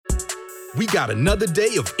We got another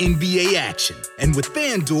day of NBA action. And with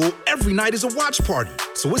FanDuel, every night is a watch party.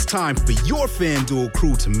 So it's time for your FanDuel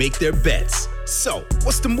crew to make their bets. So,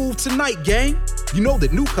 what's the move tonight, gang? You know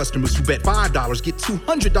that new customers who bet $5 get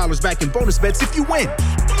 $200 back in bonus bets if you win.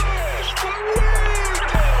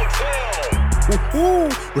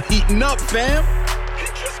 Woohoo! We're heating up, fam. You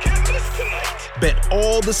just can't miss tonight. Bet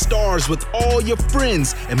all the stars with all your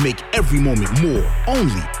friends and make every moment more.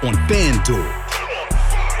 Only on FanDuel.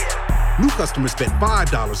 New customers bet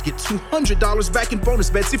 $5 get $200 back in bonus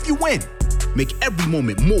bets if you win. Make every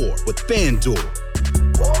moment more with FanDuel.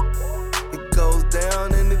 It goes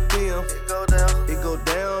down in the DM. It go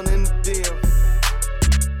down in the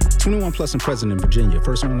DM. 21 plus and present in Virginia.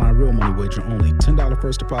 First online real money wager only. $10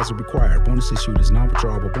 first deposit required. Bonus issued is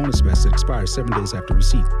non-withdrawable bonus vest that expires 7 days after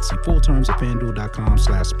receipt. See full terms at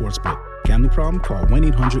FanDuel.com/sportsbook. Gambling problem? Call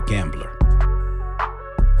 1-800-GAMBLER.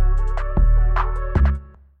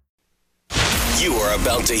 You are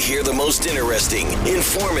about to hear the most interesting,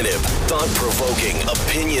 informative, thought-provoking,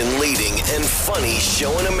 opinion-leading, and funny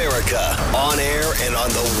show in America. On air and on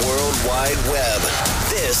the World Wide Web.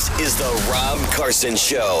 This is the Rob Carson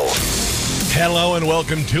Show. Hello and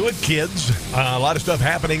welcome to it, kids. A lot of stuff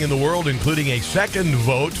happening in the world, including a second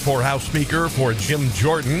vote for House Speaker for Jim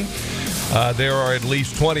Jordan. There are at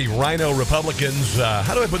least 20 rhino Republicans,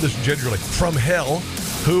 how do I put this gingerly, from hell,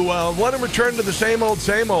 who want to return to the same old,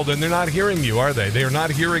 and they're not hearing you, are they? They are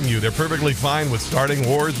not hearing you. They're perfectly fine with starting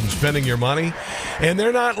wars and spending your money, and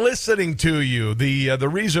they're not listening to you. The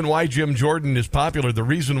reason why Jim Jordan is popular, the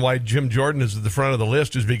reason why Jim Jordan is at the front of the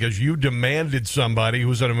list is because you demanded somebody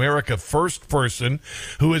who's an America First person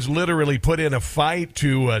who has literally put in a fight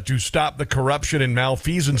to stop the corruption and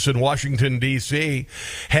malfeasance in Washington, D.C.,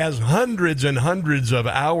 has hundreds and hundreds of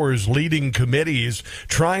hours leading committees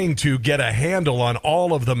trying to get a handle on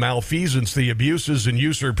all of the malfeasance, the abuses and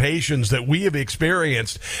usurpations that we have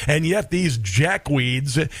experienced, and yet these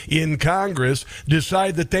jackweeds in Congress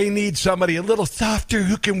decide that they need somebody a little softer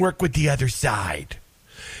who can work with the other side.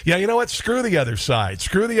 Yeah, you know what? Screw the other side.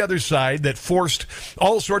 Screw the other side that forced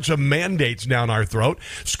all sorts of mandates down our throat.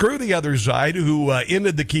 Screw the other side who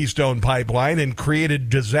ended the Keystone Pipeline and created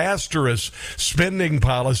disastrous spending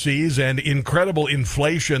policies and incredible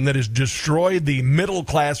inflation that has destroyed the middle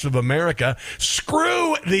class of America.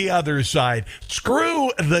 Screw the other side.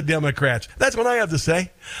 Screw the Democrats. That's what I have to say.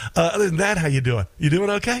 Other than that, how you doing? You doing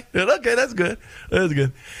okay? Okay, that's good. That's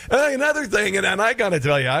good. Another thing, and I got to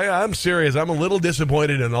tell you, I'm serious. I'm a little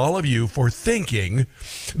disappointed in all of you for thinking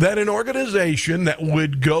that an organization that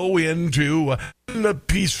would go into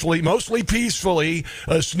mostly peacefully,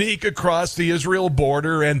 sneak across the Israel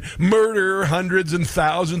border and murder hundreds and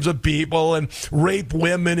thousands of people and rape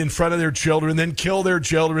women in front of their children, then kill their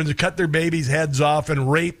children, and cut their babies' heads off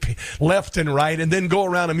and rape left and right, and then go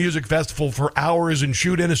around a music festival for hours and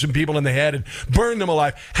shoot innocent people in the head and burn them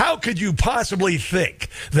alive. How could you possibly think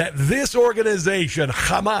that this organization,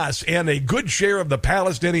 Hamas, and a good share of the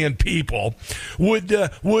Palestinian people would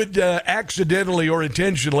accidentally or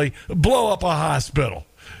intentionally blow up a hospital?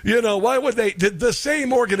 You know, why would they? The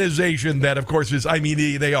same organization that, of course,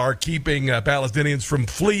 they are keeping Palestinians from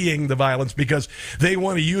fleeing the violence because they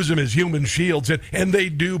want to use them as human shields, and they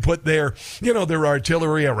do put their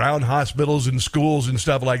artillery around hospitals and schools and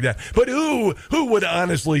stuff like that. But who would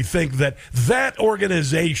honestly think that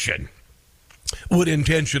organization would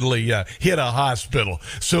intentionally hit a hospital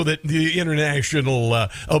so that the international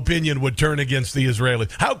opinion would turn against the Israelis?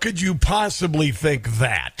 How could you possibly think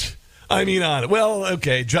that? I mean,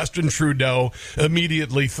 okay, Justin Trudeau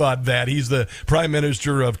immediately thought that. He's the Prime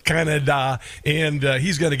Minister of Canada, and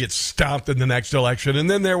he's going to get stomped in the next election. And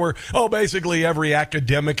then there were, basically every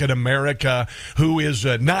academic in America who is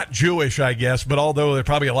not Jewish, I guess, but although there are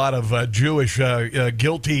probably a lot of Jewish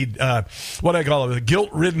guilt-ridden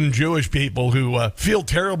Jewish people who feel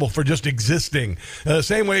terrible for just existing.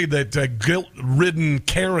 Same way that guilt-ridden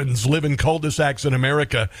Karens live in cul-de-sacs in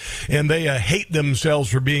America, and they hate themselves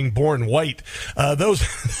for being born white. Those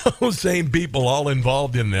same people all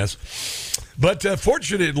involved in this. But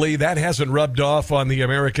fortunately, that hasn't rubbed off on the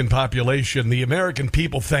American population. The American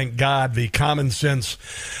people, thank God, the common sense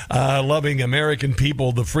loving American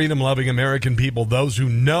people, the freedom-loving American people, those who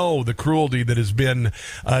know the cruelty that has been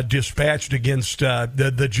dispatched against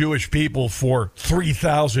the Jewish people for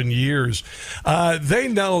 3,000 years, they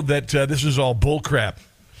know that this is all bullcrap.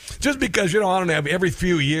 Just because, I don't know, every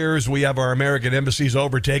few years we have our American embassies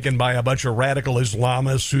overtaken by a bunch of radical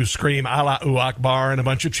Islamists who scream Allahu Akbar and a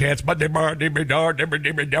bunch of chants, and they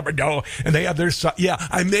have their,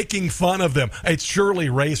 I'm making fun of them. It's surely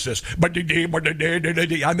racist.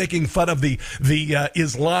 I'm making fun of the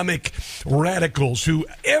Islamic radicals who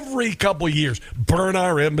every couple of years burn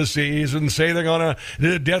our embassies and say they're going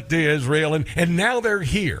to death to Israel, and now they're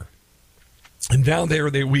here. And down there,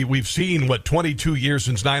 we've seen what 22 years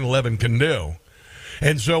since 9/11 can do.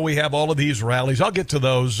 And so we have all of these rallies. I'll get to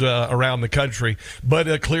those around the country.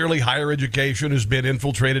 But clearly, higher education has been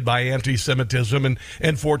infiltrated by anti-Semitism,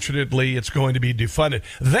 and fortunately, it's going to be defunded.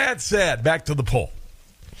 That said, back to the poll.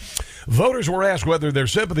 Voters were asked whether their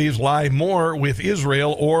sympathies lie more with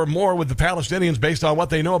Israel or more with the Palestinians based on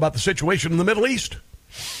what they know about the situation in the Middle East.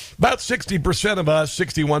 About 60% of us,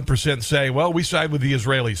 61% say, well, we side with the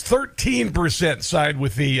Israelis. 13% side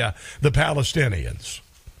with the Palestinians.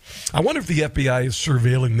 I wonder if the FBI is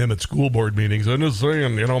surveilling them at school board meetings. I'm just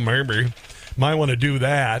saying, maybe might want to do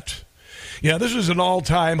that. Yeah, this is an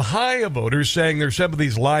all-time high of voters saying their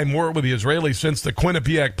sympathies lie more with the Israelis since the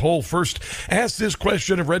Quinnipiac poll first asked this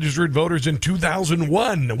question of registered voters in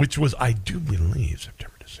 2001, which was, I do believe,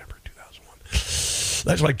 December 2001.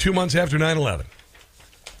 That's like 2 months after 9/11.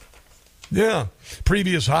 Yeah.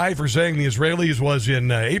 Previous high for saying the Israelis was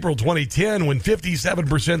in April 2010 when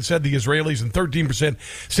 57% said the Israelis and 13%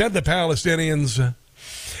 said the Palestinians.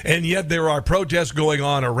 And yet there are protests going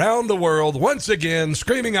on around the world, once again,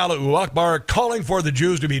 screaming Allahu Akbar, calling for the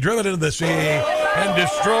Jews to be driven into the sea and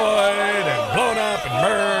destroyed and blown up and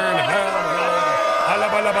burned.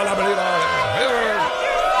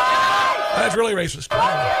 That's really racist.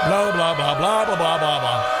 Blah, blah, blah, blah, blah, blah, blah,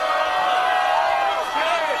 blah.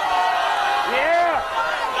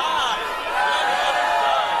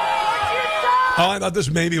 Oh, I thought this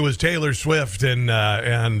maybe was Taylor Swift and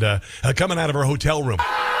coming out of her hotel room.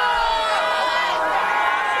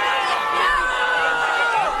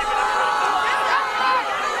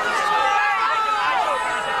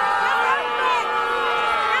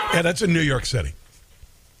 Yeah, that's in New York City.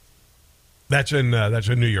 That's in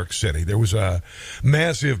New York City. There was a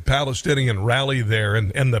massive Palestinian rally there,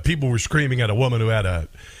 and the people were screaming at a woman who had an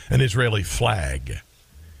Israeli flag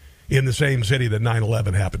in the same city that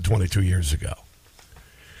 9/11 happened 22 years ago.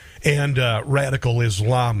 And radical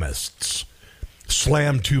Islamists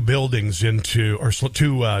slammed two planes into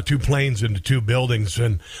two buildings,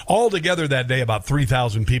 and altogether that day about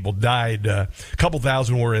 3,000 people died. A couple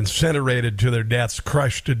thousand were incinerated to their deaths,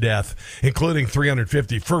 crushed to death, including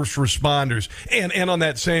 350 first responders. And on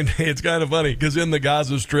that same day, it's kind of funny because in the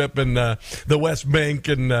Gaza Strip and the West Bank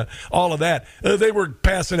and all of that, they were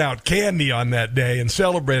passing out candy on that day and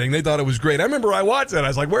celebrating. They thought it was great. I remember I watched that. I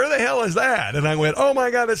was like, where the hell is that? And I went, oh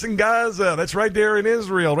my God, it's in Gaza. That's right there in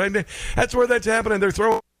Israel. Right there. That's where that's happening. They're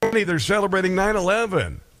throwing money. They're celebrating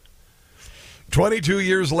 9/11. 22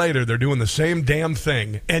 years later, they're doing the same damn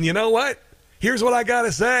thing. And you know what? Here's what I got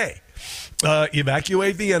to say.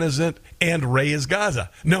 Evacuate the innocent and raise Gaza.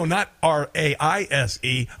 No, not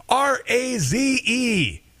R-A-I-S-E.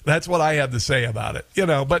 R-A-Z-E. That's what I have to say about it.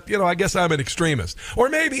 But I guess I'm an extremist. Or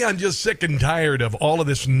maybe I'm just sick and tired of all of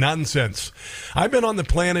this nonsense. I've been on the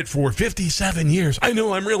planet for 57 years. I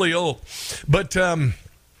know I'm really old.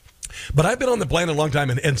 But I've been on the planet a long time,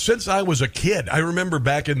 and since I was a kid, I remember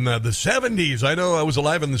back in the 70s. I know I was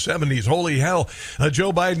alive in the 70s. Holy hell,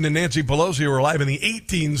 Joe Biden and Nancy Pelosi were alive in the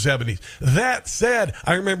 1870s. That said,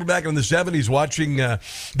 I remember back in the 70s watching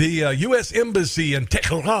the U.S. Embassy in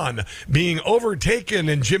Tehran being overtaken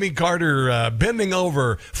and Jimmy Carter bending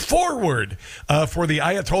over forward for the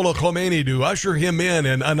Ayatollah Khomeini to usher him in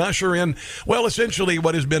and usher in, well, essentially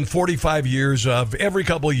what has been 45 years of every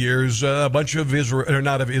couple of years, a bunch of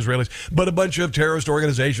Israelis, but a bunch of terrorist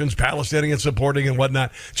organizations, Palestinian supporting and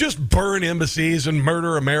whatnot, just burn embassies and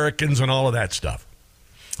murder Americans and all of that stuff.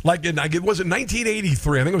 Like, was it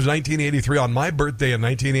 1983? I think it was 1983. On my birthday in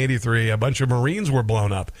 1983, a bunch of Marines were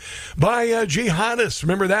blown up by jihadists.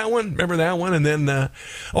 Remember that one? And then, I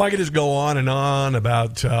could just go on and on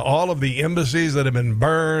about all of the embassies that have been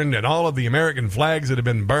burned and all of the American flags that have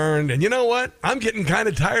been burned. And you know what? I'm getting kind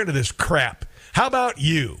of tired of this crap. How about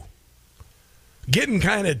you? Getting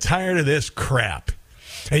kind of tired of this crap.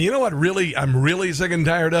 And you know what I'm really sick and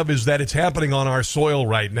tired of is that it's happening on our soil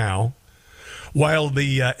right now. While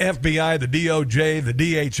the FBI, the DOJ, the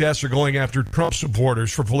DHS are going after Trump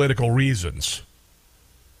supporters for political reasons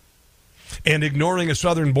and ignoring a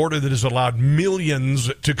southern border that has allowed millions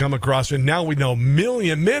to come across. And now we know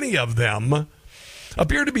many of them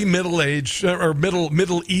appear to be middle-aged or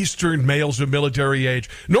Middle Eastern males of military age.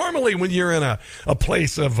 Normally, when you're in a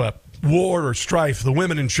place of war or strife, the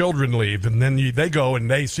women and children leave, and then they go and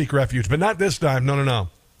they seek refuge. But not this time. No.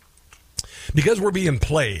 Because we're being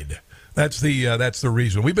played. That's the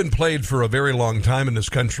reason. We've been played for a very long time in this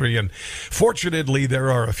country, and fortunately,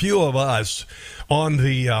 there are a few of us on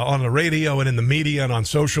the radio and in the media and on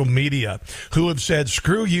social media who have said,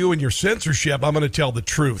 "Screw you and your censorship. I'm going to tell the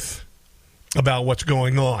truth about what's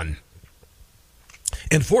going on."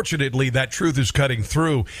 And fortunately, that truth is cutting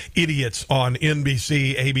through idiots on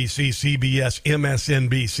NBC, ABC, CBS,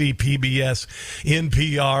 MSNBC, PBS,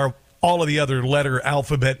 NPR, all of the other letter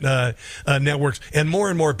alphabet networks. And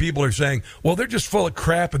more people are saying, well, they're just full of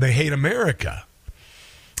crap and they hate America.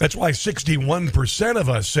 That's why 61% of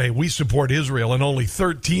us say we support Israel and only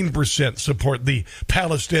 13% support the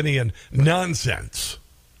Palestinian nonsense.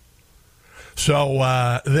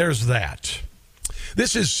 So there's that.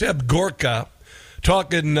 This is Seb Gorka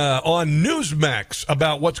talking on Newsmax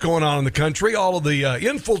about what's going on in the country, all of the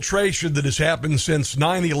infiltration that has happened since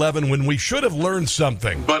 9/11 when we should have learned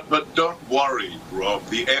something. But don't worry, Rob.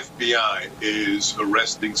 The FBI is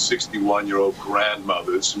arresting 61-year-old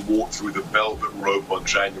grandmothers who walked through the velvet rope on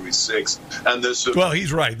January 6th. And there's well,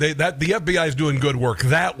 he's right. The FBI is doing good work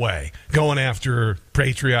that way, going after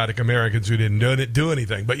patriotic Americans who didn't do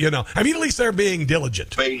anything. But, at least they're being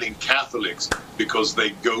diligent. Failing Catholics because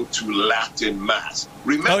they go to Latin Mass.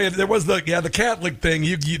 Remember? Oh, yeah, there was the Catholic thing.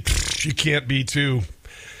 You can't be too,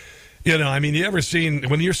 you ever seen,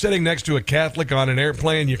 when you're sitting next to a Catholic on an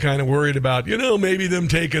airplane, you're kind of worried about, maybe them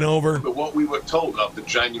taking over. But what we were told after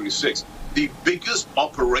January 6th, the biggest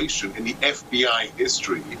operation in the FBI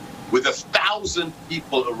history with 1,000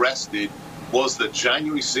 people arrested was the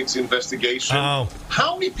January 6th investigation. Oh.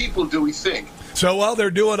 How many people do we think? So while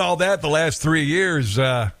they're doing all that the last 3 years,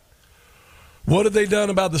 what have they done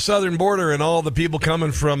about the southern border and all the people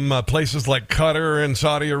coming from places like Qatar and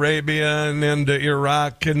Saudi Arabia and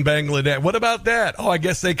Iraq and Bangladesh? What about that? Oh, I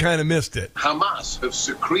guess they kind of missed it. Hamas have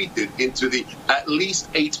secreted into the at least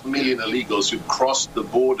 8 million illegals who've crossed the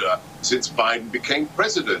border since Biden became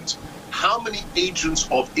president. How many agents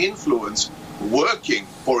of influence working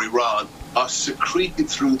for Iran are secreted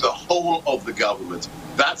through the whole of the government?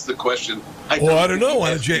 That's the question. I don't know.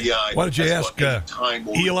 Why don't you ask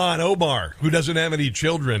Elon Omar, who doesn't have any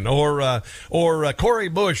children, or Cory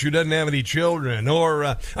Bush, who doesn't have any children, or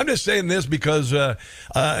I'm just saying this because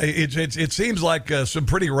it seems like some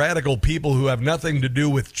pretty radical people who have nothing to do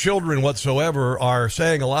with children whatsoever are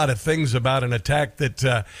saying a lot of things about an attack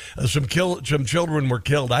that some children were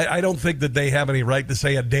killed. I don't think that they have any right to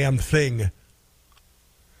say a damn thing.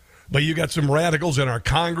 But you got some radicals in our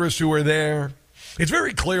Congress who are there. It's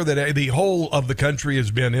very clear that the whole of the country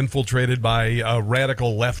has been infiltrated by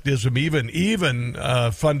radical leftism, even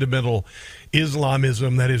fundamental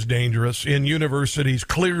Islamism that is dangerous. In universities,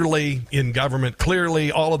 clearly, in government,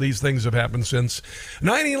 clearly, all of these things have happened since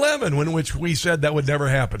 9/11, in which we said that would never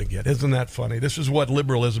happen again. Isn't that funny? This is what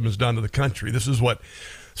liberalism has done to the country. This is what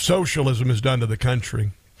socialism has done to the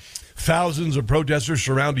country. Thousands of protesters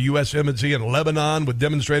surround a U.S. embassy in Lebanon with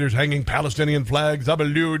demonstrators hanging Palestinian flags.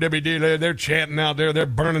 They're chanting out there. They're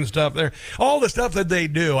burning stuff there. All the stuff that they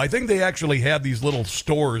do. I think they actually have these little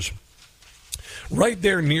stores right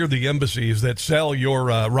there near the embassies that sell your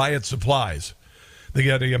riot supplies. They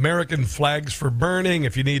got the American flags for burning.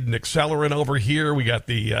 If you need an accelerant over here, we got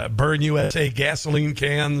the Burn USA gasoline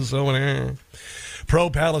cans over there.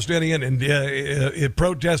 Pro-Palestinian and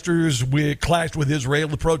protesters. We clashed with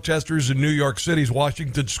Israeli protesters in New York City's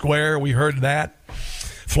Washington Square. We heard that.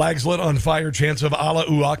 Flags lit on fire, chants of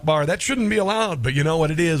Allahu Akbar. That shouldn't be allowed, but you know what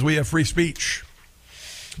it is. We have free speech.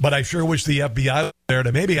 But I sure wish the FBI was there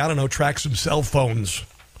to maybe, track some cell phones.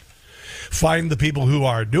 Find the people who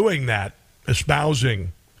are doing that,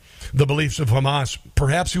 espousing the beliefs of Hamas,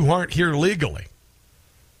 perhaps who aren't here legally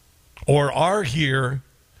or are here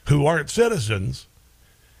who aren't citizens,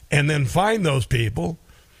 and then find those people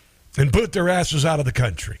and put their asses out of the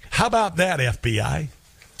country. How about that, FBI?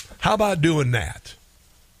 How about doing that?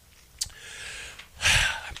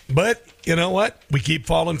 But you know what? We keep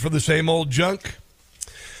falling for the same old junk.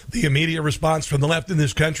 The immediate response from the left in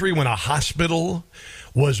this country when a hospital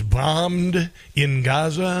was bombed in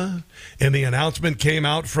Gaza and the announcement came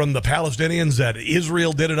out from the Palestinians that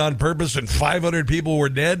Israel did it on purpose and 500 people were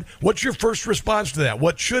dead. What's your first response to that?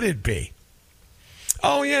 What should it be?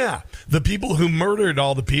 Oh, yeah, the people who murdered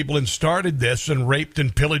all the people and started this and raped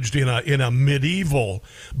and pillaged in a medieval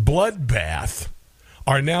bloodbath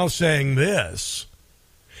are now saying this.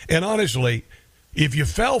 And honestly, if you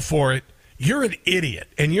fell for it, you're an idiot,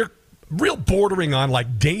 and you're real bordering on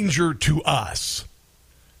like danger to us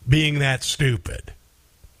being that stupid.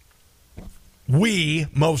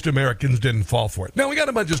 most Americans didn't fall for it. Now, we got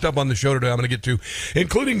a bunch of stuff on the show today I'm going to get to,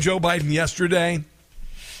 including Joe Biden yesterday.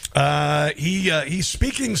 He's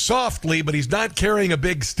speaking softly, but he's not carrying a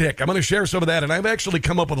big stick. I'm going to share some of that, and I've actually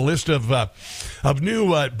come up with a list of new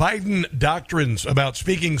Biden doctrines about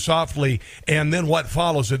speaking softly and then what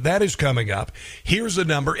follows it. That is coming up. Here's the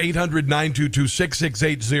number,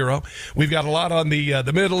 800-922-6680. We've got a lot on the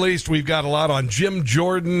Middle East. We've got a lot on Jim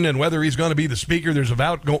Jordan and whether he's going to be the speaker. There's a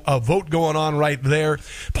vote going on right there.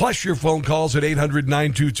 Plus your phone calls at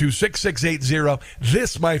 800-922-6680.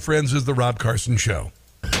 This, my friends, is the Rob Carson Show.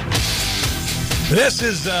 This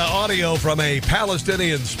is audio from a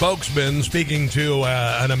Palestinian spokesman speaking to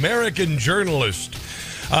an American journalist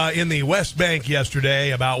in the West Bank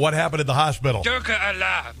yesterday about what happened at the hospital. Durka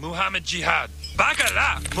Allah, Muhammad Jihad.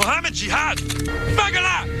 Bakalah, Muhammad Jihad.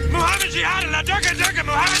 Bakalah, Muhammad Jihad. Allah, Durka,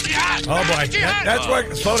 Muhammad Jihad. Oh, boy. That's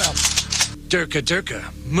where... Slow down.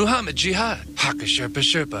 Durka, Muhammad Jihad. Haka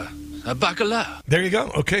Sherpa. Bakalah. There you go.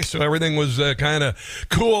 Okay, so everything was kind of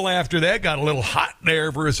cool after that. Got a little hot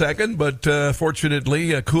there for a second, but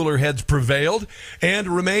fortunately, cooler heads prevailed and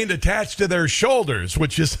remained attached to their shoulders,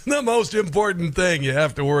 which is the most important thing you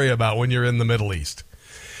have to worry about when you're in the Middle East,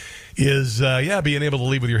 is, being able to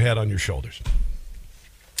leave with your head on your shoulders.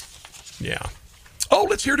 Yeah. Oh,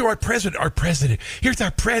 let's hear to our president. Here's our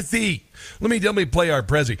prezi. Let me play our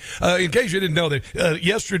prezi. In case you didn't know that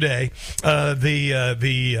yesterday,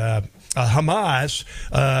 the Hamas,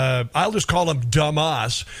 I'll just call them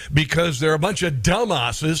dumbass because they're a bunch of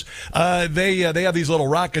dumbasses. They have these little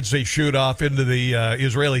rockets they shoot off into the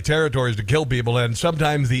Israeli territories to kill people, and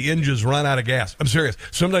sometimes the engines run out of gas. I'm serious.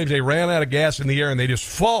 Sometimes they ran out of gas in the air and they just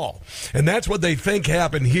fall. And that's what they think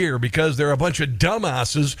happened here because they're a bunch of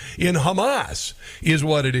dumbasses in Hamas is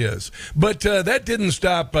what it is. But that didn't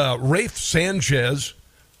stop Rafe Sanchez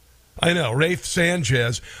on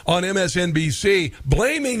MSNBC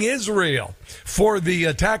blaming Israel for the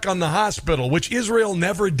attack on the hospital, which Israel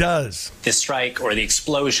never does. The strike or the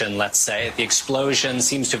explosion, let's say, the explosion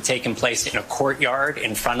seems to have taken place in a courtyard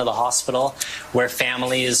in front of the hospital where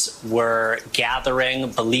families were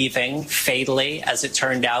gathering, believing fatally, as it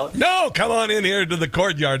turned out. No, come on in here to the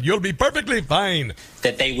courtyard. You'll be perfectly fine.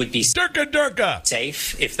 That they would be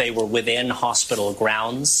safe if they were within hospital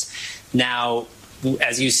grounds. Now,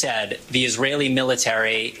 as you said, the Israeli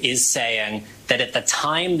military is saying that at the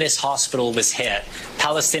time this hospital was hit,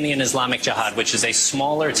 Palestinian Islamic Jihad, which is a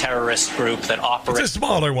smaller terrorist group that operates... It's a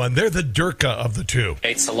smaller one. They're the Durka of the two.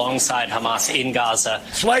 It's alongside Hamas in Gaza.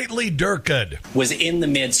 Slightly Durka'd. Was in the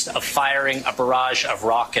midst of firing a barrage of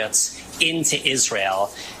rockets into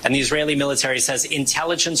Israel. And the Israeli military says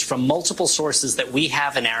intelligence from multiple sources that we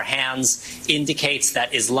have in our hands indicates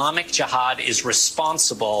that Islamic Jihad is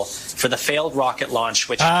responsible for the failed rocket launch,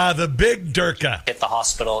 which the big Durka hit the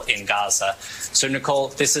hospital in Gaza. So, Nicole,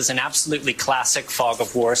 this is an absolutely classic fog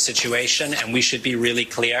of war situation, and we should be really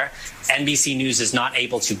clear. NBC News is not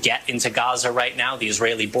able to get into Gaza right now. The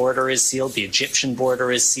Israeli border is sealed. The Egyptian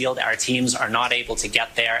border is sealed. Our teams are not able to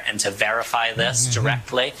get there and to verify this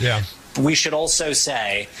directly. Yeah. We should also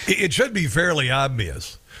say... It should be fairly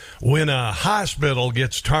obvious when a hospital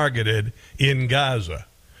gets targeted in Gaza.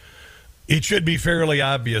 It should be fairly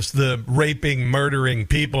obvious the raping, murdering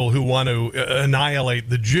people who want to annihilate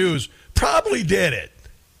the Jews probably did it.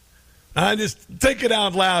 I just think it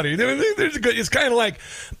out loud here. It's kind of like,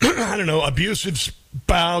 I don't know, abusive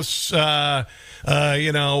spouse, wife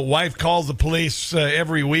calls the police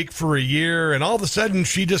every week for a year, and all of a sudden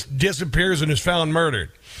she just disappears and is found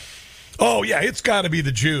murdered. Oh, yeah, it's got to be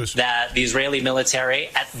the Jews. That the Israeli military,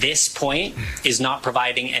 at this point, is not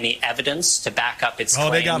providing any evidence to back up its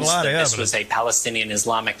claims they got a lot that of this evidence. was a Palestinian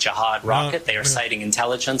Islamic Jihad rocket. They are citing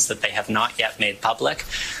intelligence that they have not yet made public.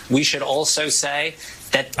 We should also say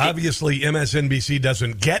that... Obviously, MSNBC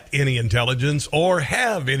doesn't get any intelligence or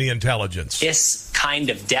have any intelligence. This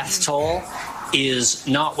kind of death toll is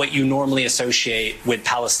not what you normally associate with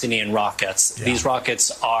Palestinian rockets. Yeah. These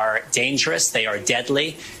rockets are dangerous. They are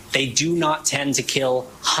deadly. They do not tend to kill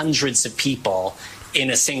hundreds of people in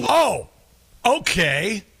a single... Oh,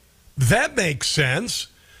 okay. That makes sense.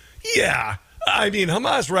 Yeah. I mean,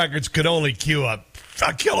 Hamas rockets could only kill a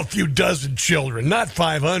few dozen children, not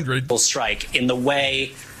 500. Strike in the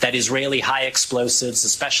way that Israeli high explosives,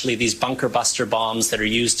 especially these bunker buster bombs that are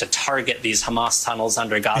used to target these Hamas tunnels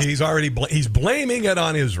under Gaza. He's blaming it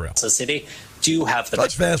on Israel. City do have the.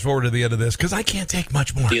 Let's fast forward to the end of this because I can't take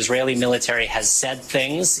much more. The Israeli military has said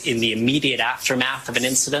things in the immediate aftermath of an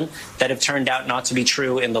incident that have turned out not to be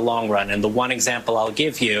true in the long run. And the one example I'll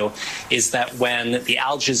give you is that when the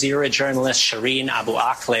Al Jazeera journalist Shireen Abu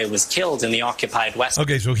Akleh was killed in the occupied West.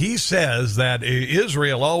 Okay, so he says that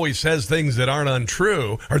Israel always says things that aren't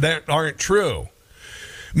untrue or that aren't true.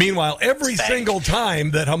 Meanwhile, every single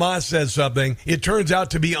time that Hamas says something, it turns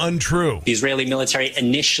out to be untrue. The Israeli military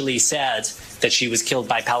initially said that she was killed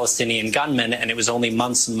by Palestinian gunmen, and it was only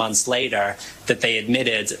months and months later that they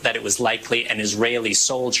admitted that it was likely an Israeli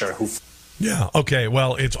soldier who... Yeah, okay,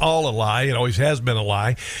 well, it's all a lie. It always has been a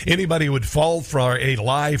lie. Anybody who would fall for a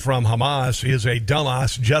lie from Hamas is a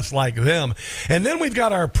dumbass just like them. And then we've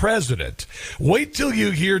got our president. Wait till you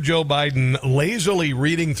hear Joe Biden lazily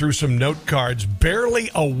reading through some note cards, barely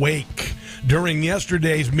awake during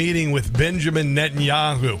yesterday's meeting with Benjamin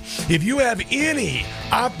Netanyahu. If you have any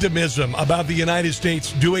optimism about the United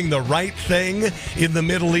States doing the right thing in the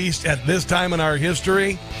Middle East at this time in our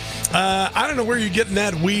history, I don't know where you're getting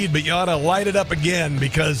that weed, but you ought to light it up again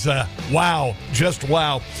because, wow, just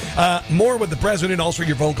wow. More with the president. Also,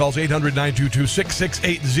 your phone calls,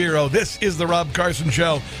 800-922-6680. This is the Rob Carson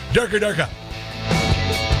Show. Durka.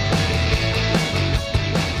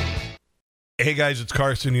 Hey, guys, it's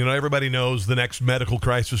Carson. You know, everybody knows the next medical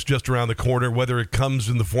crisis just around the corner, whether it comes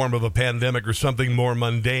in the form of a pandemic or something more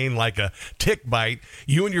mundane like a tick bite.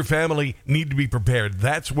 You and your family need to be prepared.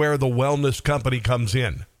 That's where the Wellness Company comes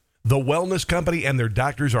in. The Wellness Company and their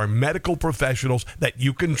doctors are medical professionals that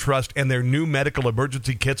you can trust, and their new medical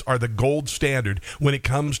emergency kits are the gold standard when it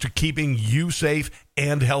comes to keeping you safe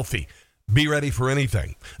and healthy. Be ready for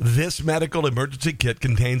anything. This medical emergency kit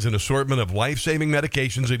contains an assortment of life-saving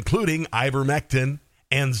medications, including ivermectin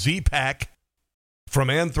and Z-Pak.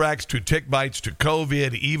 From anthrax to tick bites to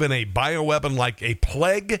COVID, even a bioweapon like a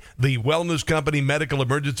plague, the Wellness Company medical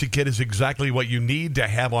emergency kit is exactly what you need to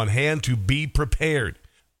have on hand to be prepared.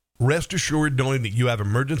 Rest assured knowing that you have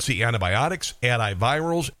emergency antibiotics,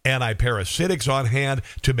 antivirals, antiparasitics on hand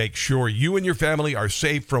to make sure you and your family are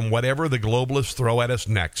safe from whatever the globalists throw at us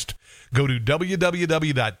next. Go to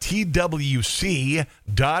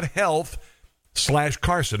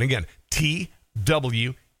twc.health/Carson. Again,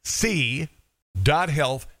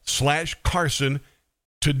 twc.health/Carson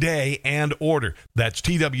today and order. That's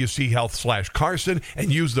TWC Health/Carson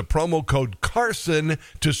and use the promo code Carson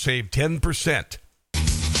to save 10%.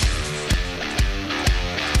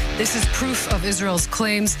 This is proof of Israel's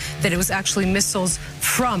claims that it was actually missiles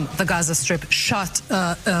from the Gaza Strip shot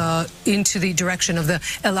into the direction of the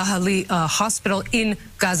El Ahli hospital in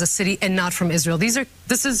Gaza City and not from Israel. This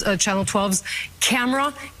is Channel 12's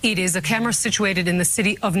camera. It is a camera situated in the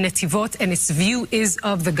city of Netivot, and its view is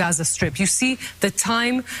of the Gaza Strip. You see the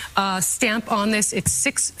time stamp on this. It's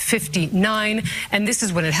 6:59, and this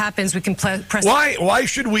is when it happens. We can press... Why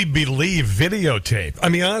should we believe videotape? I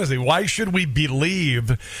mean, honestly, why should we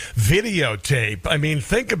believe videotape? I mean,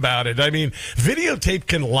 think about it. I mean, videotape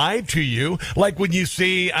can lie to you. Like when you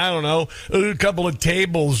see, I don't know, a couple of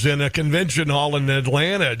tables in a convention hall in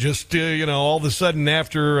Atlanta, just, all of a sudden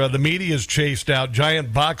after the media's chased out,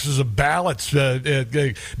 giant boxes of ballots,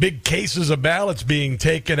 big cases of ballots being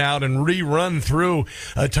taken out and rerun through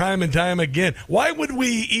time and time again. Why would we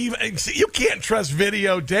even... You can't trust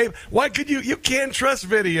videotape. Why could you... You can't trust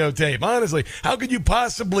videotape, honestly. How could you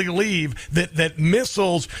possibly believe that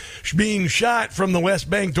missiles being shot from the West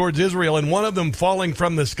Bank towards Israel and one of them falling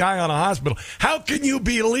from the sky on a hospital, how can you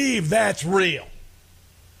believe that's real?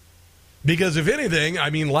 Because if anything,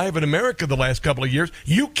 I mean, live in America the last couple of years,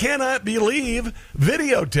 you cannot believe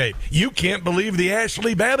videotape. You can't believe the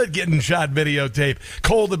Ashley Babbitt getting shot videotape,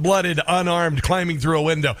 cold-blooded, unarmed, climbing through a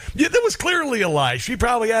window. Yeah, that was clearly a lie. She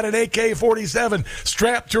probably had an AK-47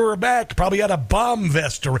 strapped to her back, probably had a bomb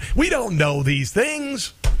vest. We don't know these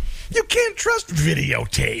things. You can't trust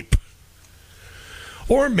videotape.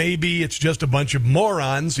 Or maybe it's just a bunch of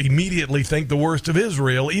morons immediately think the worst of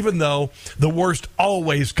Israel, even though the worst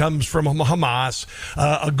always comes from Hamas,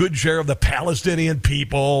 a good share of the Palestinian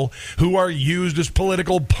people who are used as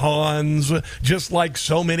political pawns, just like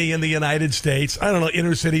so many in the United States. I don't know,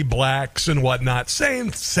 inner city blacks and whatnot.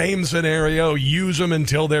 Same scenario. Use them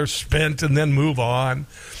until they're spent and then move on.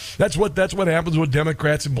 That's what happens with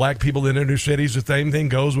Democrats and black people in inner cities. The same thing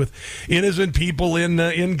goes with innocent people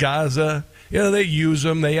in Gaza. They use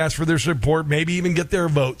them. They ask for their support, maybe even get their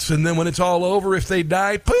votes. And then when it's all over, if they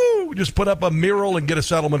die, just put up a mural and get a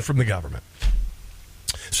settlement from the government.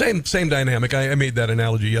 Same dynamic. I made that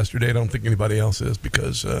analogy yesterday. I don't think anybody else is,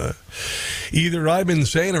 because either I'm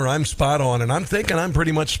insane or I'm spot on, and I'm thinking I'm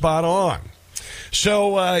pretty much spot on.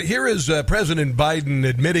 So here is President Biden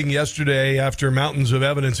admitting yesterday, after mountains of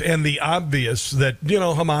evidence and the obvious that,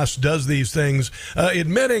 Hamas does these things,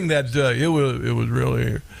 admitting that it was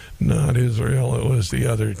really not Israel, it was the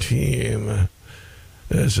other team.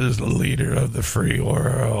 This is the leader of the free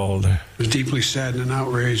world. I was deeply saddened and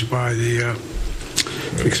outraged by the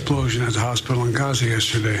explosion at the hospital in Gaza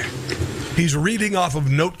yesterday. He's reading off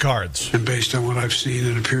of note cards. And based on what I've seen,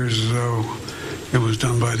 it appears as though it was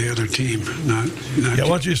done by the other team, not why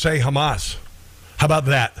don't you say Hamas? How about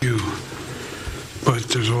that? You. But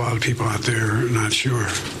there's a lot of people out there not sure.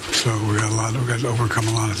 So we've got to overcome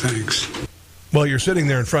a lot of things. Well, you're sitting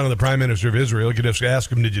there in front of the Prime Minister of Israel. You could just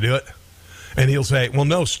ask him, did you do it? And he'll say, well,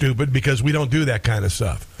 no, stupid, because we don't do that kind of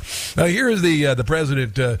stuff. Here is the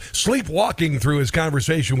president sleepwalking through his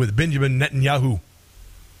conversation with Benjamin Netanyahu.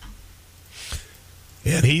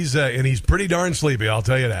 And he's pretty darn sleepy, I'll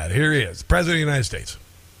tell you that. Here he is, President of the United States.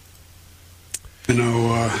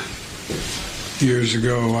 Years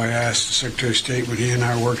ago, I asked the Secretary of State when he and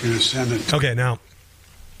I were working in the Senate. Okay, now,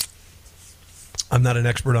 I'm not an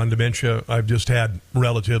expert on dementia. I've just had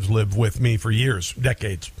relatives live with me for years,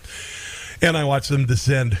 decades. And I watch them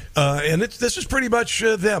descend. And this is pretty much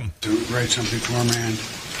them. To write something for a man.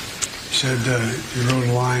 He said, he wrote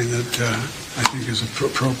a line that I think is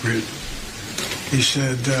appropriate. He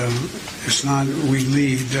said, it's not, we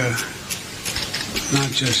lead, not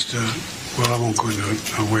just, well, I won't go into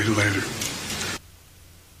it. I'll wait later.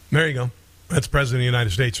 There you go. That's President of the United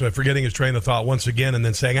States, forgetting his train of thought once again and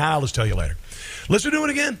then saying, I'll just tell you later. Listen to it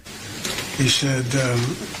again. He said,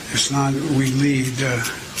 it's not, we lead,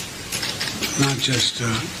 not just,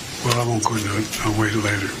 well, I won't go into it. I'll wait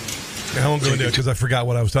later. I won't go into it because I forgot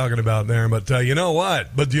what I was talking about there. But you know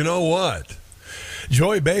what?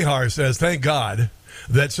 Joy Behar says, thank God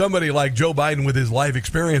that somebody like Joe Biden with his life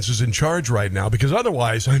experience is in charge right now, because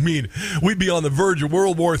otherwise, we'd be on the verge of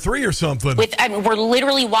World War III or something. We're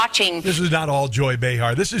literally watching. This is not all Joy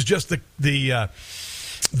Behar. This is just the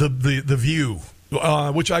View,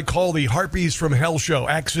 which I call the Harpies from Hell show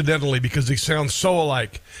accidentally because they sound so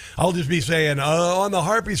alike. I'll just be saying, on the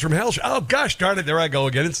Harpies from Hell show. Oh, gosh darn it, there I go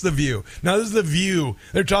again. It's The View. Now, this is The View.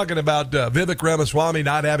 They're talking about Vivek Ramaswamy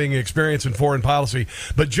not having experience in foreign policy.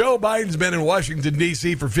 But Joe Biden's been in Washington,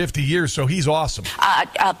 D.C. for 50 years, so he's awesome.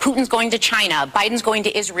 Putin's going to China. Biden's going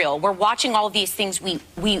to Israel. We're watching all of these things.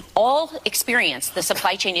 We all experience the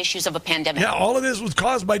supply chain issues of a pandemic. Yeah, all of this was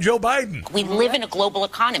caused by Joe Biden. We live in a global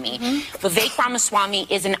economy. Vivek Ramaswamy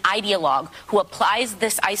is an ideologue who applies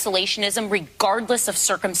this isolationism regardless of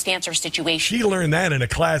circumstance or situation. She learned that in a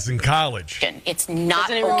class in college. It's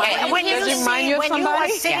not okay. When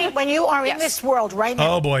you are in this world right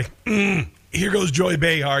now. Oh, boy. Here goes Joy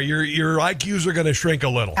Behar. Your IQs are going to shrink a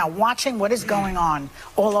little. Now, watching what is going on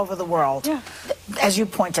all over the world, as you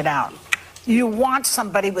pointed out, you want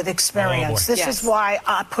somebody with experience. This is why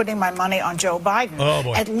I'm putting my money on Joe Biden. Oh,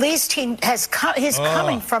 boy. At least he's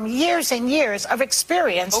coming from years and years of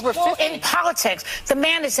experience in politics. The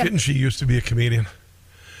man is Didn't she used to be a comedian?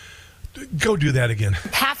 Go do that again.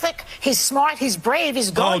 Empathic. He's smart. He's brave.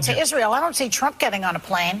 He's going to Israel. I don't see Trump getting on a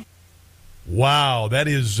plane. Wow, that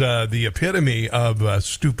is the epitome of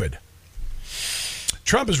stupid.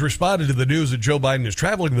 Trump has responded to the news that Joe Biden is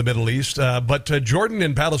traveling to the Middle East, but Jordan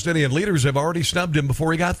and Palestinian leaders have already snubbed him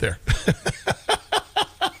before he got there.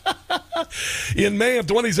 In May of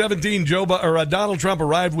 2017, Donald Trump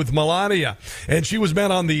arrived with Melania, and she was met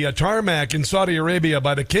on the tarmac in Saudi Arabia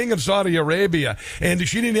by the king of Saudi Arabia, and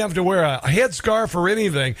she didn't have to wear a headscarf or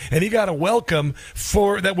anything, and he got a welcome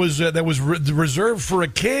that was reserved for a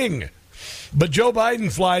king. But Joe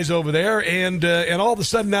Biden flies over there, and all of a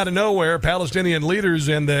sudden, out of nowhere, Palestinian leaders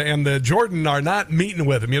and the Jordan are not meeting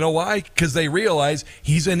with him. You know why? Because they realize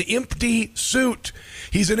he's an empty suit.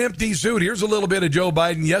 He's an empty suit. Here's a little bit of Joe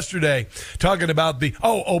Biden yesterday talking about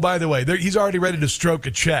by the way, he's already ready to stroke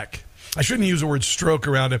a check. I shouldn't use the word stroke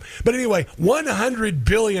around him. But anyway, $100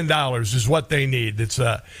 billion is what they need. It's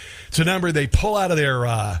a number they pull out of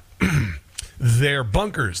their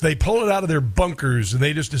bunkers. They pull it out of their bunkers, and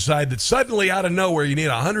they just decide that suddenly out of nowhere you need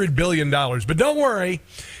 $100 billion. But don't worry,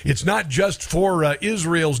 it's not just for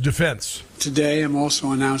Israel's defense. Today I'm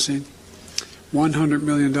also announcing $100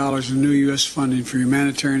 million in new U.S. funding for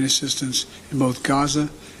humanitarian assistance in both Gaza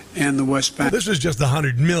and the West Bank. This is just the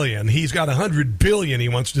 $100 million. He's got $100 billion he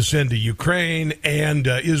wants to send to Ukraine and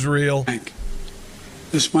Israel.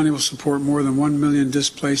 This money will support more than 1 million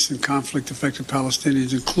displaced and conflict-affected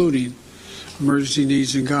Palestinians, including emergency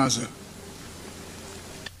needs in Gaza.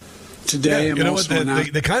 today. Yeah, you know what?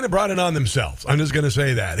 They kind of brought it on themselves. I'm just going to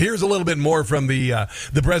say that. Here's a little bit more from the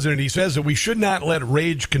president. He says that we should not let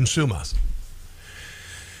rage consume us.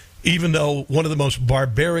 Even though one of the most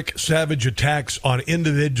barbaric, savage attacks on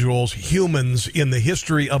individuals, humans in the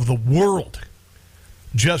history of the world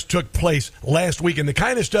just took place last week. And the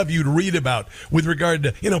kind of stuff you'd read about with regard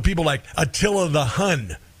to, people like Attila the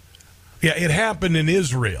Hun. Yeah, it happened in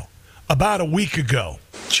Israel about a week ago.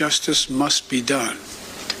 Justice must be done.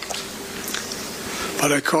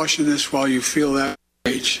 But I caution this: while you feel that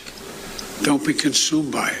rage, don't be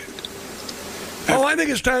consumed by it. Oh, I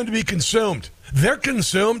think it's time to be consumed. They're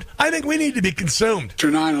consumed. I think we need to be consumed.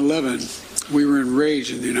 After 9/11, we were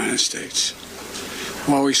enraged in the United States.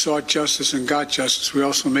 While we sought justice and got justice, we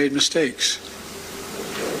also made mistakes.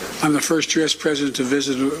 I'm the first U.S. president to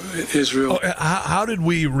visit Israel. Oh, how did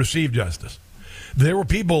we receive justice? There were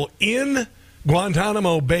people in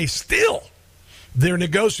Guantanamo Bay still. They're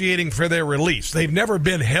negotiating for their release. They've never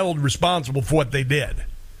been held responsible for what they did.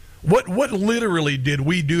 What literally did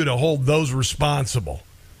we do to hold those responsible?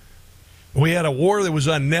 We had a war that was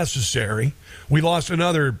unnecessary. We lost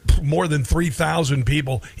another more than 3,000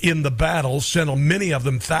 people in the battle, sent many of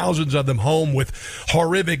them, thousands of them, home with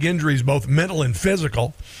horrific injuries, both mental and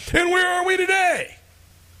physical. And where are we today?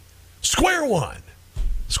 Square one.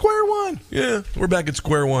 Square one. Yeah, we're back at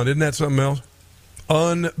square one. Isn't that something else?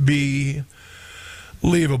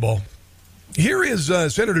 Unbelievable. Here is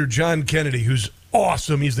Senator John Kennedy, who's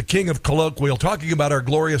awesome. He's the king of colloquial, talking about our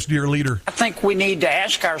glorious dear leader. I think we need to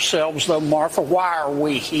ask ourselves, though, Martha, why are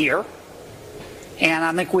we here? And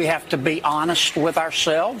I think we have to be honest with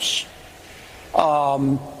ourselves.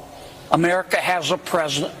 America has a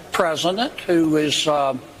president who is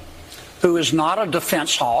not a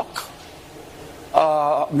defense hawk.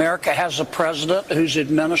 America has a president whose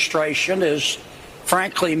administration is,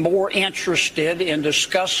 frankly, more interested in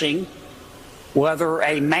discussing whether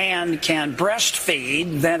a man can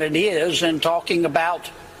breastfeed than it is in talking about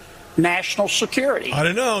national security. I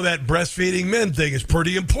don't know. That breastfeeding men thing is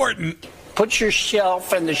pretty important. Put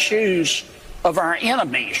yourself in the shoes of our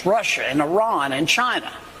enemies, Russia and Iran and China.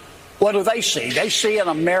 What do they see? They see an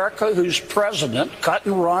America whose president cut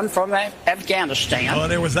and run from Afghanistan. Oh,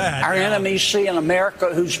 there was that. Our enemies see an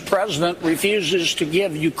America whose president refuses to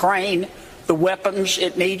give Ukraine the weapons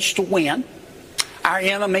it needs to win. Our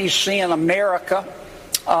enemies see an America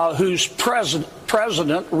whose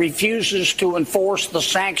president refuses to enforce the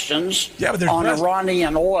sanctions on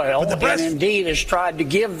Iranian oil, and indeed has tried to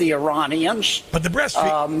give the Iranians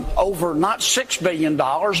over not $6 billion, but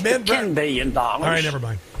 $10 billion. All right, never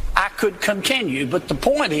mind. I could continue, but the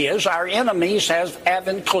point is our enemies have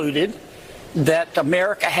included that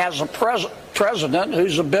America has a president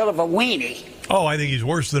who's a bit of a weenie. Oh, I think he's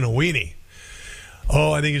worse than a weenie.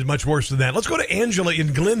 Oh, I think he's much worse than that. Let's go to Angela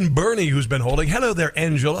in Glen Burnie, who's been holding. Hello there,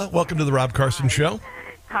 Angela. Welcome to the Rob Carson Show.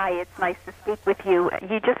 Hi, it's nice to speak with you.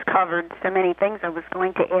 You just covered so many things I was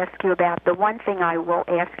going to ask you about. The one thing I will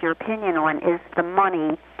ask your opinion on is the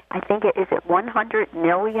money. I think is it $100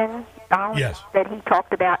 million that he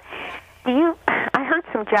talked about. I heard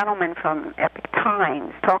some gentlemen from Epic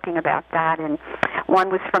Times talking about that, and one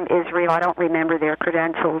was from Israel. I don't remember their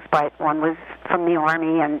credentials, but one was from the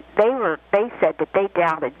Army, and they said that they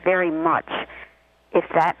doubted very much if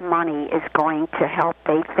that money is going to help.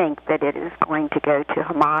 They think that it is going to go to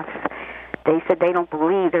Hamas. They said they don't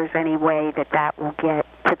believe there's any way that will get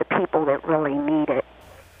to the people that really need it.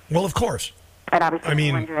 Well, of course. And I was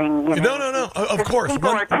wondering, No, of course.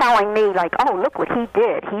 People are telling me, like, oh, look what he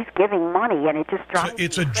did. He's giving money, and it just drives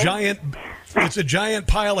It's a giant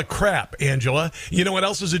pile of crap, Angela. You know what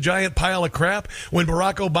else is a giant pile of crap? When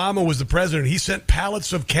Barack Obama was the president, he sent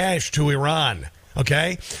pallets of cash to Iran.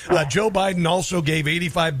 Okay? Joe Biden also gave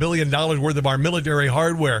 $85 billion worth of our military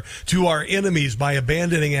hardware to our enemies by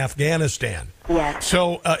abandoning Afghanistan. Yes.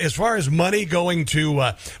 So as far as money going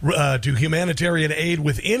to humanitarian aid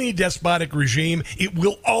with any despotic regime, it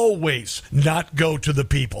will always not go to the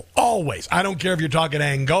people. Always. I don't care if you're talking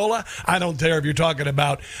Angola. I don't care if you're talking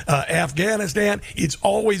about Afghanistan. It's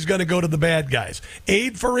always going to go to the bad guys.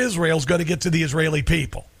 Aid for Israel is going to get to the Israeli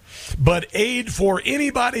people. But aid for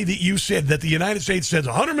anybody that you said that the United States sends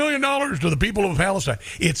 $100 million to the people of Palestine,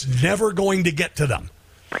 it's never going to get to them.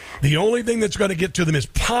 The only thing that's going to get to them is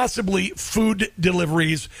possibly food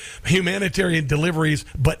deliveries, humanitarian deliveries,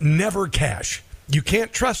 but never cash. You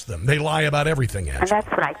can't trust them. They lie about everything, Angela. And that's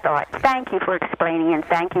what I thought. Thank you for explaining, and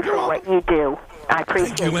thank you for what you do. I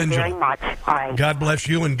appreciate it very much. All right. God bless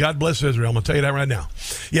you, and God bless Israel. I'm going to tell you that right now.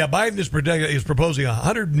 Yeah, Biden is proposing a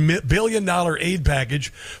 $100 billion aid package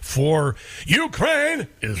for Ukraine,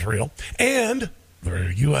 Israel, and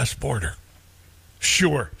the U.S. border.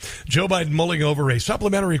 Sure. Joe Biden mulling over a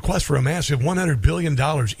supplementary request for a massive $100 billion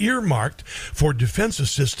earmarked for defense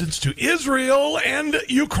assistance to Israel and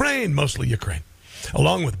Ukraine, mostly Ukraine,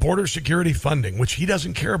 along with border security funding, which he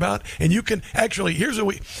doesn't care about. And you can actually,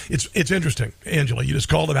 it's interesting, Angela, you just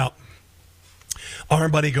called it out. Our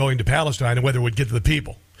money going to Palestine and whether it would get to the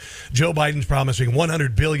people. Joe Biden's promising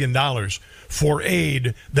 $100 billion for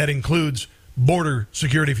aid that includes border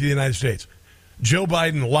security for the United States. Joe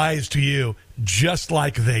Biden lies to you just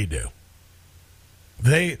like they do.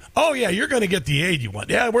 Oh, yeah, you're going to get the aid you want.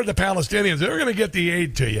 Yeah, we're the Palestinians. They're going to get the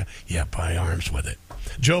aid to you. Yeah, buy arms with it.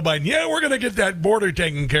 Joe Biden, yeah, we're going to get that border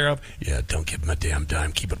taken care of. Yeah, don't give them a damn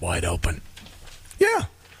dime. Keep it wide open. Yeah,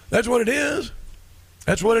 that's what it is.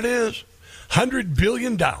 That's what it is. $100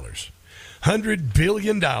 billion. $100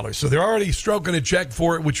 billion. So they're already stroking a check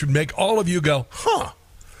for it, which would make all of you go, huh.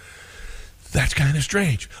 That's kind of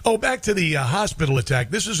strange. Oh, back to the hospital attack.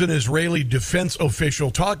 This is an Israeli defense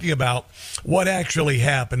official talking about what actually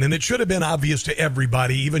happened. And it should have been obvious to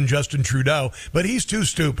everybody, even Justin Trudeau, but he's too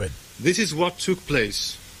stupid. This is what took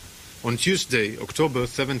place on Tuesday, October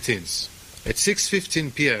 17th. At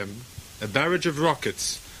 6:15 p.m., a barrage of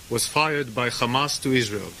rockets was fired by Hamas to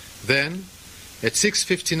Israel. Then, at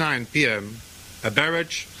 6:59 p.m., a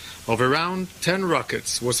barrage of around 10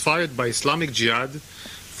 rockets was fired by Islamic Jihad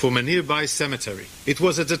from a nearby cemetery. It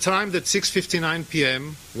was at the time that 6:59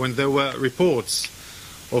 p.m. when there were reports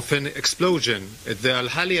of an explosion at the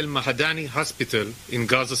Al-Hali al-Mahadani hospital in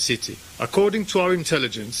Gaza City. According to our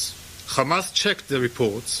intelligence, Hamas checked the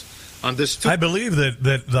reports, understood... I believe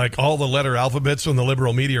that like all the letter alphabets in the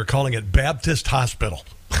liberal media are calling it Baptist Hospital.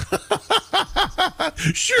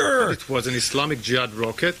 Sure. It was an Islamic Jihad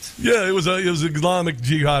rocket. Yeah, it was an Islamic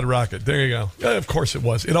Jihad rocket. There you go. Yeah, of course it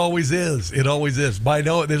was. It always is. It always is.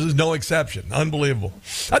 This is no exception. Unbelievable.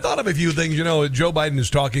 I thought of a few things. You know, Joe Biden is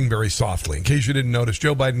talking very softly. In case you didn't notice,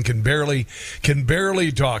 Joe Biden can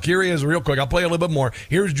barely talk. Here he is, real quick. I'll play a little bit more.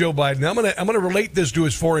 Here's Joe Biden. I'm gonna relate this to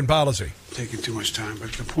his foreign policy. Taking too much time,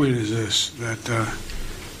 but the point is this: that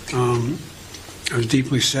I was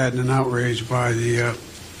deeply saddened and outraged by the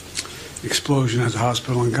explosion at the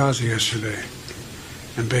hospital in Gaza yesterday.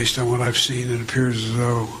 And based on what I've seen, it appears as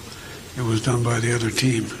though it was done by the other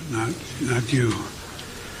team, not you.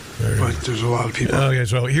 But there's a lot of people. Okay,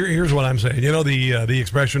 so here's what I'm saying. You know the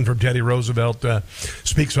expression from Teddy Roosevelt,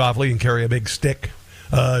 speak softly and carry a big stick.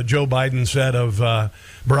 Joe Biden said of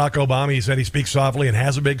Barack Obama, he said he speaks softly and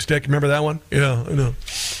has a big stick. Remember that one? Yeah, I know.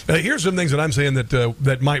 Here's some things that I'm saying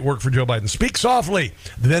that might work for Joe Biden. Speak softly,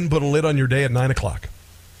 then put a lid on your day at 9 o'clock.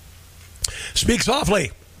 Speak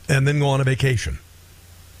softly, and then go on a vacation.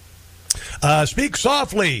 Speak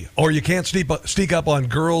softly, or you can't sneak up on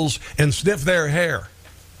girls and sniff their hair.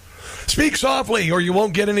 Speak softly, or you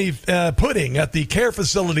won't get any pudding at the care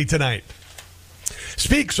facility tonight.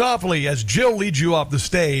 Speak softly as Jill leads you off the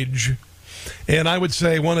stage. And I would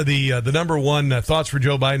say one of the number one thoughts for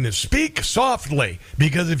Joe Biden is speak softly,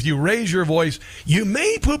 because if you raise your voice, you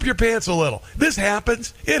may poop your pants a little. This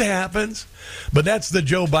happens. It happens. But that's the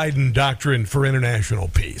Joe Biden doctrine for international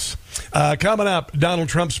peace. Coming up, Donald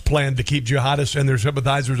Trump's plan to keep jihadists and their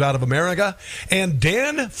sympathizers out of America. And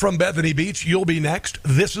Dan from Bethany Beach, you'll be next.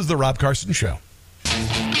 This is the Rob Carson Show.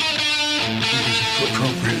 It's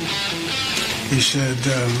appropriate. He said,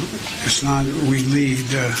 it's not, we lead...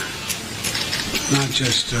 not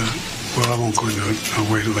just, well, I won't go into it.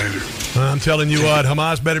 I'll wait later. I'm telling you what,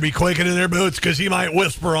 Hamas better be quaking in their boots, because he might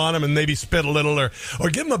whisper on them and maybe spit a little, or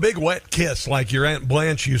give them a big wet kiss like your Aunt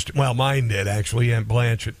Blanche used to. Well, mine did, actually, Aunt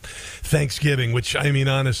Blanche at Thanksgiving, which, I mean,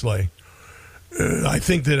 honestly, I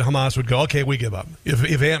think that Hamas would go, okay, we give up.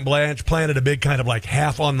 If Aunt Blanche planted a big kind of like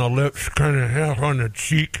half on the lips, kind of half on the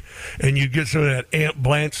cheek, and you'd get some of that Aunt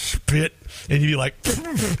Blanche spit, and you'd be like...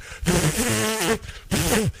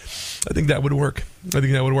 I think that would work.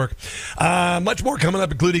 Much more coming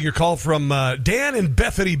up, including your call from Dan in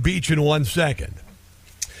Bethany Beach in 1 second.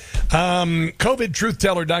 COVID truth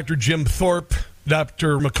teller Dr. Jim Thorpe,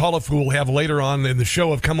 Dr. McAuliffe, who we'll have later on in the show,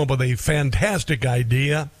 have come up with a fantastic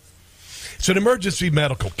idea. It's an emergency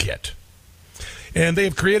medical kit. And they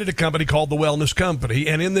have created a company called the Wellness Company.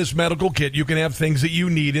 And in this medical kit, you can have things that you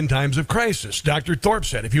need in times of crisis. Dr. Thorpe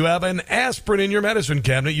said, if you have an aspirin in your medicine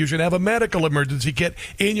cabinet, you should have a medical emergency kit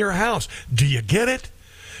in your house. Do you get it?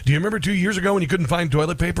 Do you remember 2 years ago when you couldn't find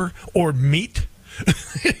toilet paper or meat?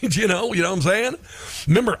 you know what I'm saying?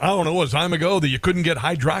 Remember, I don't know, a time ago that you couldn't get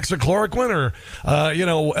hydroxychloroquine or,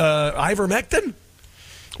 ivermectin?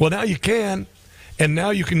 Well, now you can. And now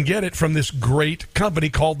you can get it from this great company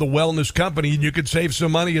called the Wellness Company, and you could save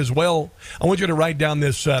some money as well. I want you to write down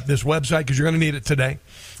this website, because you're going to need it today.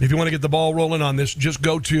 If you want to get the ball rolling on this, just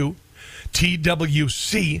go to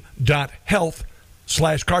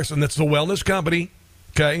twc.health/Carson. That's the wellness company.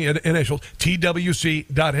 Okay, initials,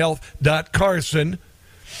 twc.health.Carson.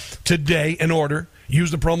 Today, in order,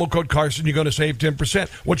 use the promo code Carson. You're going to save 10%.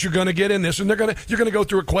 What you're going to get in this, and you're going to go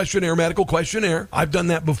through a questionnaire, medical questionnaire. I've done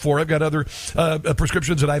that before. I've got other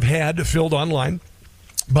prescriptions that I've had filled online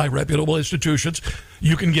by reputable institutions.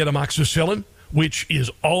 You can get amoxicillin, which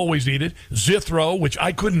is always needed. Zithro, which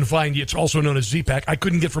I couldn't find. It's also known as Z-Pack. I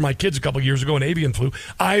couldn't get for my kids a couple years ago in avian flu.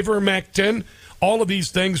 Ivermectin. All of these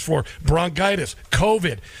things for bronchitis,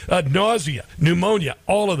 COVID, nausea, pneumonia,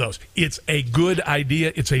 all of those. It's a good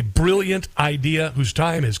idea. It's a brilliant idea whose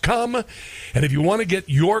time has come. And if you want to get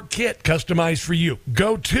your kit customized for you,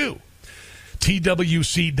 go to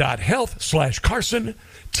twc.health/Carson,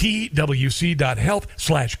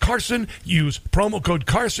 twc.health/Carson. Use promo code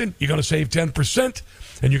Carson. You're going to save 10%.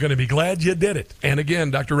 And you're going to be glad you did it. And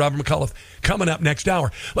again, Dr. Robert McAuliffe coming up next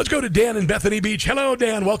hour. Let's go to Dan in Bethany Beach. Hello,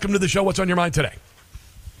 Dan. Welcome to the show. What's on your mind today?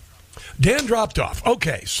 Dan dropped off.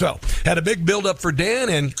 Okay, so had a big build-up for Dan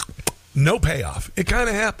and no payoff. It kind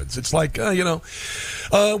of happens. It's like,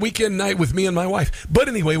 weekend night with me and my wife. But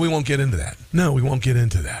anyway, we won't get into that. No, we won't get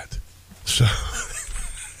into that. So...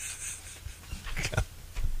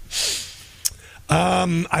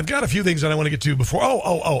 I've got a few things that I want to get to before.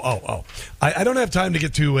 I don't have time to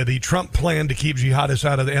get to the Trump plan to keep jihadists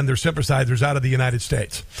out of and their sympathizers out of the United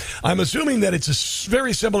States. I'm assuming that it's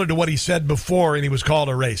very similar to what he said before, and he was called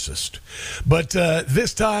a racist. But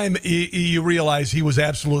this time, you realize he was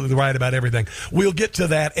absolutely right about everything. We'll get to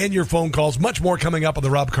that and your phone calls. Much more coming up on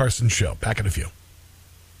the Rob Carson Show. Back in a few.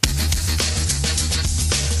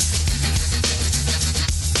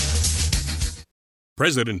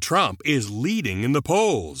 President Trump is leading in the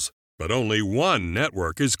polls, but only one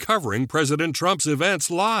network is covering President Trump's events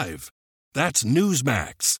live. That's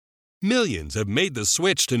Newsmax. Millions have made the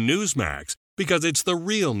switch to Newsmax because it's the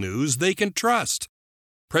real news they can trust.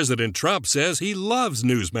 President Trump says he loves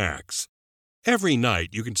Newsmax. Every night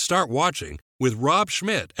you can start watching with Rob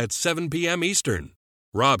Schmidt at 7 p.m. Eastern.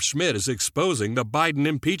 Rob Schmidt is exposing the Biden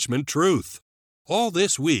impeachment truth. All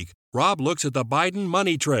this week, Rob looks at the Biden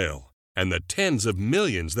money trail and the tens of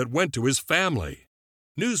millions that went to his family.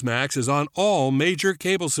 Newsmax is on all major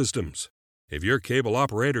cable systems. If your cable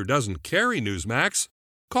operator doesn't carry Newsmax,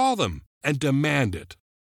 call them and demand it.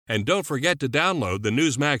 And don't forget to download the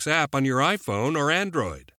Newsmax app on your iPhone or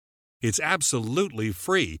Android. It's absolutely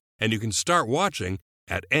free, and you can start watching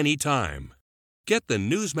at any time. Get the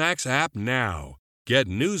Newsmax app now. Get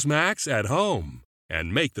Newsmax at home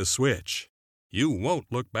and make the switch. You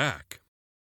won't look back.